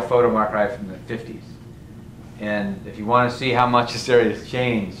archive, aerial photo archive from the 50s. And if you want to see how much this area has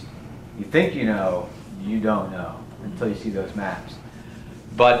changed, you think you know, you don't know until you see those maps.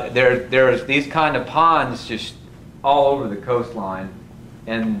 But there's these kind of ponds just all over the coastline,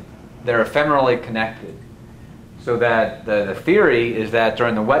 and they're ephemerally connected. So that the theory is that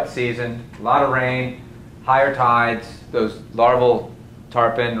during the wet season, a lot of rain, higher tides, those larval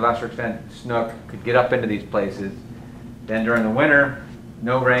tarpon, to a lesser extent snook, could get up into these places. Then during the winter,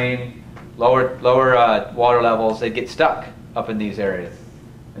 no rain, lower water levels, they'd get stuck up in these areas.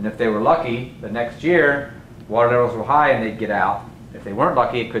 And if they were lucky, the next year, water levels were high and they'd get out. If they weren't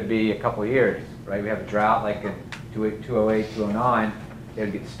lucky, it could be a couple of years, right? We have a drought like in 2008, 2009, they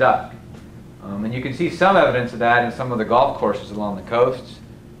would get stuck. And you can see some evidence of that in some of the golf courses along the coasts.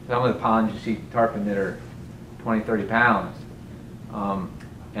 Some of the ponds you see tarpon that are 20, 30 pounds.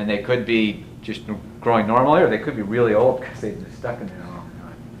 And they could be just growing normally, or they could be really old because they've been stuck in there a long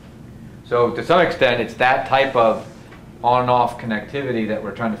time. So to some extent, it's that type of on and off connectivity that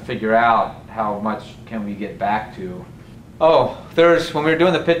we're trying to figure out how much can we get back to. Oh, when we were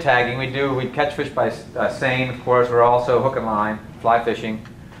doing the pit tagging, we'd catch fish by seine, of course. We're also hook and line, fly fishing,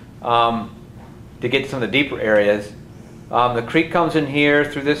 to get to some of the deeper areas. The creek comes in here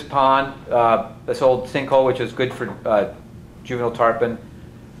through this pond, this old sinkhole, which is good for juvenile tarpon.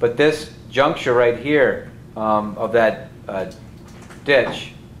 But this juncture right here of that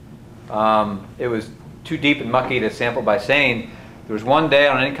ditch, it was too deep and mucky to sample by seine. There was one day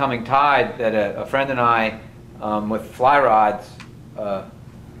on an incoming tide that a friend and I, with fly rods,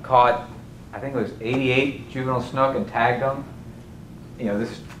 caught, I think it was 88 juvenile snook and tagged them. You know,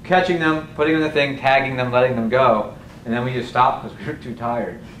 this catching them, putting them in the thing, tagging them, letting them go, and then we just stopped because we were too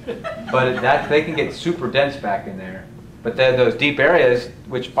tired. But they can get super dense back in there. But then those deep areas,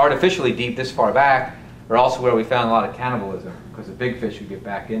 which artificially deep this far back, are also where we found a lot of cannibalism because the big fish would get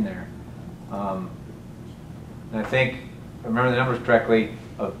back in there. And I think, if I remember the numbers correctly,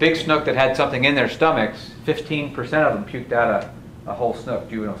 a big snook that had something in their stomachs, 15% of them puked out a whole snook,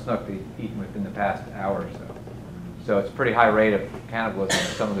 juvenile snook they'd eaten within the past hour or so. So it's a pretty high rate of cannibalism in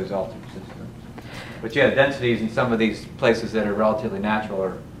some of those altered systems. But yeah, densities in some of these places that are relatively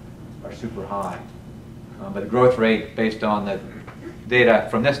natural are super high. But the growth rate based on the data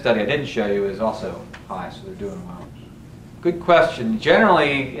from this study I didn't show you is also high, so they're doing well. Good question.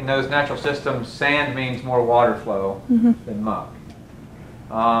 Generally, in those natural systems, sand means more water flow than muck.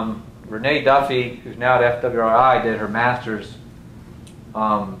 Renee Duffy, who's now at FWRI, did her master's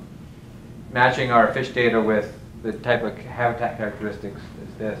matching our fish data with the type of habitat characteristics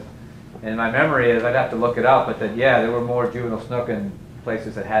as this. And my memory is, I'd have to look it up, but that yeah, there were more juvenile snook in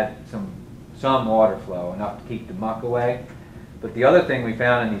places that had some water flow, enough to keep the muck away. But the other thing we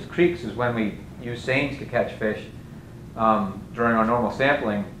found in these creeks is when we use seines to catch fish during our normal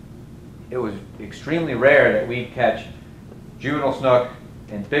sampling, it was extremely rare that we'd catch juvenile snook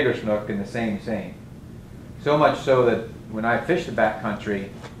and bigger snook in the same seine. So much so that when I fish the backcountry,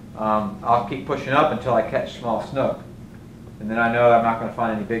 I'll keep pushing up until I catch small snook. And then I know I'm not going to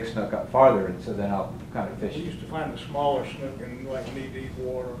find any big snook up farther, and so then I'll kind of fish. We used to find the smaller snook in like knee-deep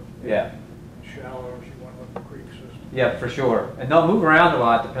water. Yeah. Shallow as you went up the creek system. Yeah, for sure. And they'll move around a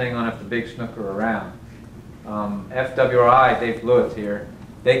lot depending on if the big snook are around. FWRI, Dave Lewis here,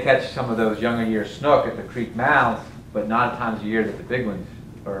 they catch some of those younger year snook at the creek mouths, but not at times of year that the big ones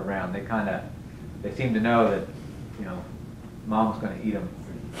are around. They seem to know that, you know, mom's going to eat them.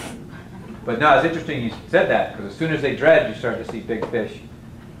 But no, it's interesting you said that, because as soon as they dredge, you start to see big fish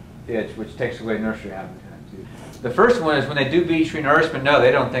ditch, which takes away nursery habitat too. The first one is when they do beach renourishment, no, they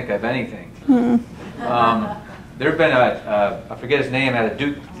don't think of anything. There have been I forget his name, at a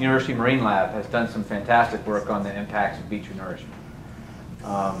Duke University Marine Lab, has done some fantastic work on the impacts of beach renourishment.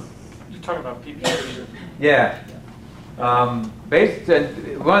 You're talking about PPC. Yeah. One of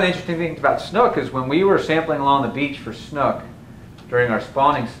the interesting things about snook is when we were sampling along the beach for snook during our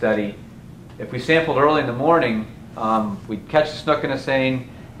spawning study, if we sampled early in the morning, we'd catch the snook in a seine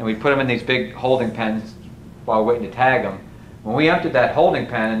and we'd put them in these big holding pens while waiting to tag them. When we emptied that holding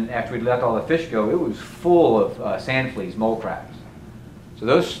pen, after we'd let all the fish go, it was full of sand fleas, mole crabs. So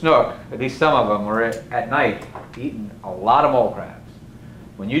those snook, at least some of them, were at night eating a lot of mole crabs.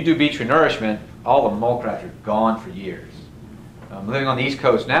 When you do beach renourishment, all the mole crabs are gone for years. Living on the East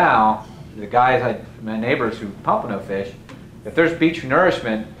Coast now, the guys, my neighbors who pompano fish, if there's beach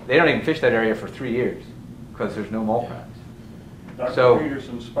renourishment, they don't even fish that area for 3 years because there's no mole crabs. Dr.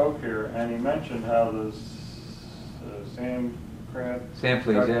 Peterson spoke here, and he mentioned how the sand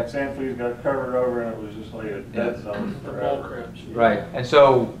fleas got covered over, and it was just like a dead zone forever. Right, and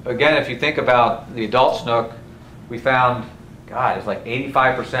so again, if you think about the adult snook, we found, God, it's like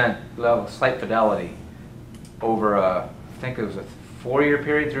 85% level slight fidelity over I think it was a 4-year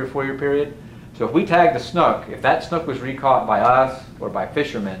period, 3 or 4 year period. So if we tagged the snook, if that snook was recaught by us or by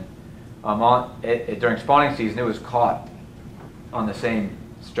fishermen during spawning season, it was caught on the same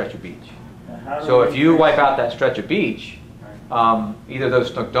stretch of beach. So if you wipe out that stretch of beach, either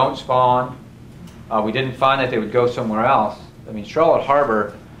those snook don't spawn, we didn't find that they would go somewhere else. I mean, Charlotte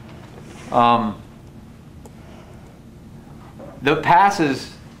Harbor, the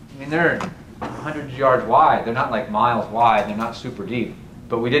passes, I mean, they're 100 yards wide. They're not like miles wide. They're not super deep.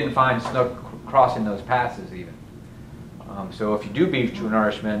 But we didn't find snook crossing those passes even. So if you do beach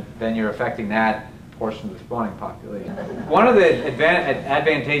renourishment, then you're affecting that portion of the spawning population. One of the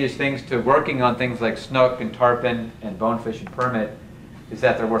advantageous things to working on things like snook and tarpon and bonefish and permit is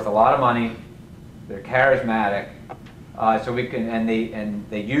that they're worth a lot of money. They're charismatic, so we can and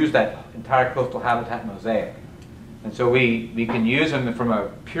they use that entire coastal habitat mosaic. And so we can use them from a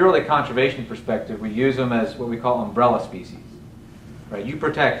purely conservation perspective. We use them as what we call umbrella species. Right? You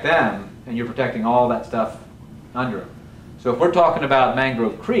protect them, and you're protecting all that stuff under them. So if we're talking about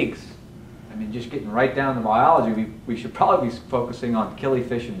mangrove creeks, I mean, just getting right down to biology, we should probably be focusing on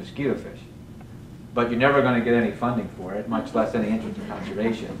killifish and mosquito fish. But you're never going to get any funding for it, much less any interest in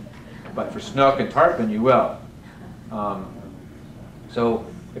conservation. But for snook and tarpon, you will. So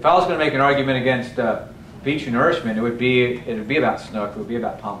if I was going to make an argument against beach renourishment, it would be about snook, it would be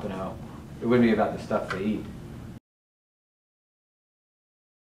about pompano, it wouldn't be about the stuff they eat.